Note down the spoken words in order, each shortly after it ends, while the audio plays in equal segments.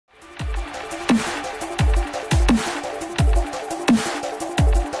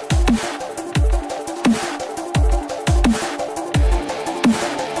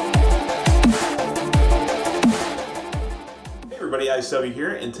guys, Stubby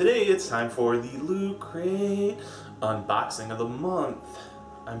here, and today it's time for the Loot Crate unboxing of the month.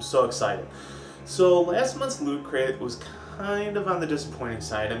 I'm so excited. So last month's Loot Crate was kind of on the disappointing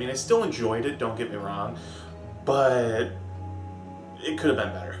side. I mean, I still enjoyed it, don't get me wrong, but it could have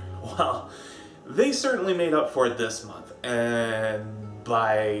been better. Well, they certainly made up for it this month, and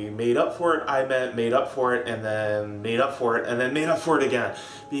by made up for it, I meant made up for it, and then made up for it, and then made up for it again,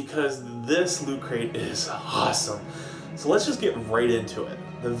 because this Loot Crate is awesome. So let's just get right into it.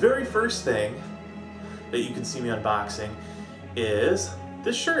 The very first thing that you can see me unboxing is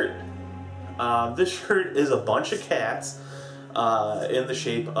this shirt. This shirt is a bunch of cats in the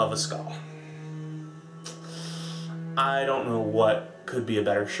shape of a skull. I don't know what could be a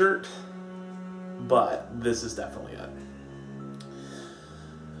better shirt, but this is definitely it.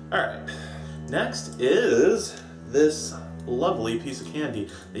 Alright, next is this lovely piece of candy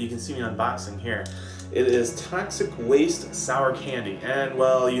that you can see me unboxing here. It is Toxic Waste Sour Candy, and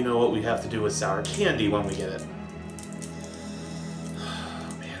well, you know what we have to do with sour candy when we get it.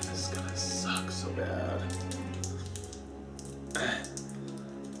 Oh man, this is gonna suck so bad.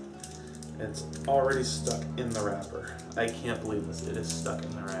 It's already stuck in the wrapper. I can't believe this, it is stuck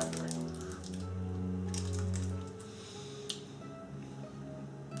in the wrapper.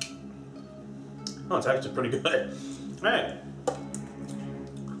 Oh, it's actually pretty good. Alright.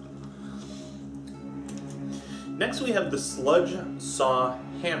 Next we have the Sludge Saw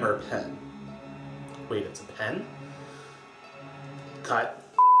Hammer Pen. Wait, it's a pen? Cut.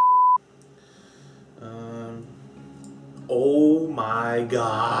 Oh my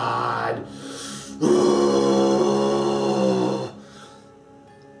god.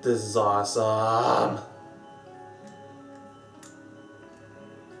 This is awesome.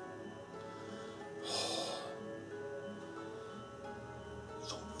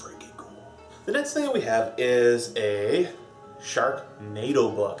 The next thing that we have is a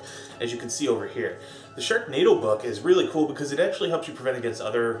Sharknado book, as you can see over here. The Sharknado book is really cool because it actually helps you prevent against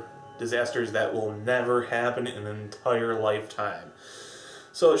other disasters that will never happen in an entire lifetime.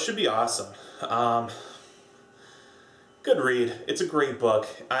 So it should be awesome. Good read. It's a great book.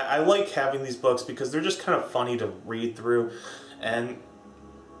 I like having these books because they're just kind of funny to read through, and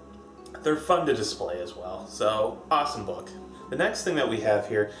they're fun to display as well. So, awesome book. The next thing that we have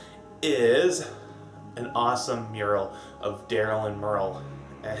here is an awesome mural of Daryl and Merle,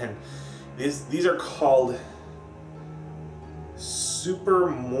 and these are called Super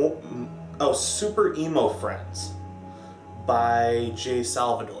Emo Friends by Jay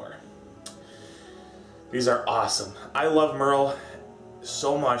Salvador. These are awesome. I love Merle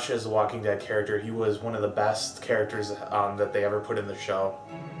so much as a Walking Dead character. He was one of the best characters that they ever put in the show,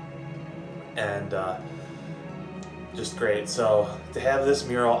 and just great. So to have this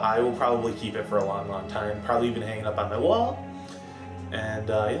mural, I will probably keep it for a long, long time. Probably even hang it up on my wall. And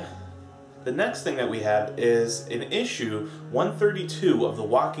yeah. The next thing that we have is an issue 132 of The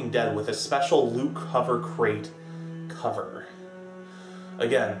Walking Dead with a special Loot Cover Crate cover.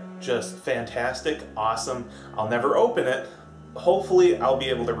 Again, just fantastic, awesome. I'll never open it. Hopefully I'll be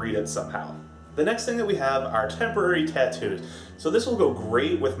able to read it somehow. The next thing that we have are temporary tattoos. So this will go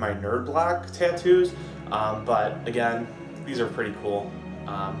great with my nerd block tattoos. But again, these are pretty cool.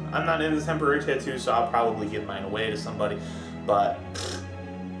 I'm not into temporary tattoos, so I'll probably give mine away to somebody, but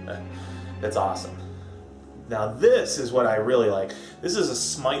that's awesome. Now this is what I really like. This is a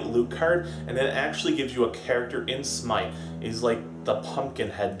Smite loot card, and it actually gives you a character in Smite. He's like the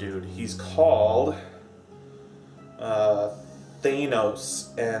Pumpkinhead dude. He's called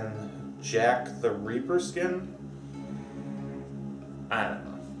Thanos and Jack the Reaper skin. I don't know.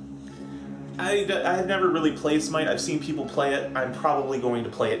 I've never really played Smite. I've seen people play it. I'm probably going to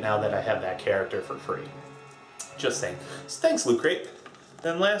play it now that I have that character for free. Just saying. So thanks, Loot Crate.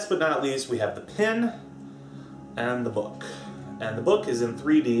 Then last but not least, we have the pin and the book. And the book is in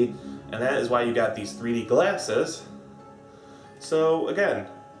 3D, and that is why you got these 3D glasses. So again,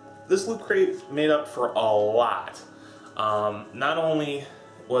 this Loot Crate made up for a lot. Not only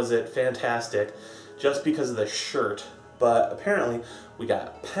was it fantastic just because of the shirt, but apparently we got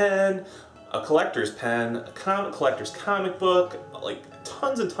a pen, a collector's pen, a collector's comic book, like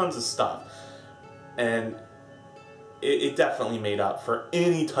tons and tons of stuff. And it definitely made up for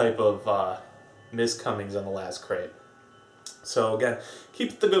any type of miscomings on the last crate. So again,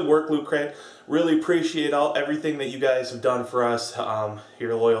 keep the good work, Loot Crate. Really appreciate everything that you guys have done for us,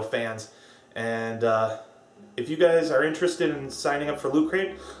 your loyal fans. And if you guys are interested in signing up for Loot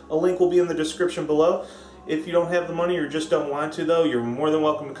Crate, a link will be in the description below. If you don't have the money or just don't want to, though, you're more than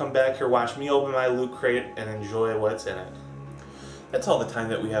welcome to come back here, watch me open my Loot Crate, and enjoy what's in it. That's all the time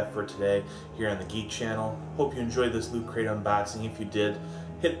that we have for today here on the Geek channel. Hope you enjoyed this Loot Crate unboxing. If you did,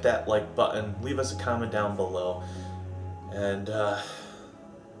 hit that like button, leave us a comment down below, and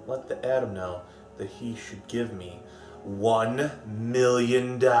let the Adam know that he should give me $1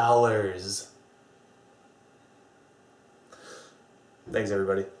 million. Thanks,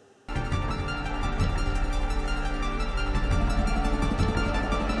 everybody.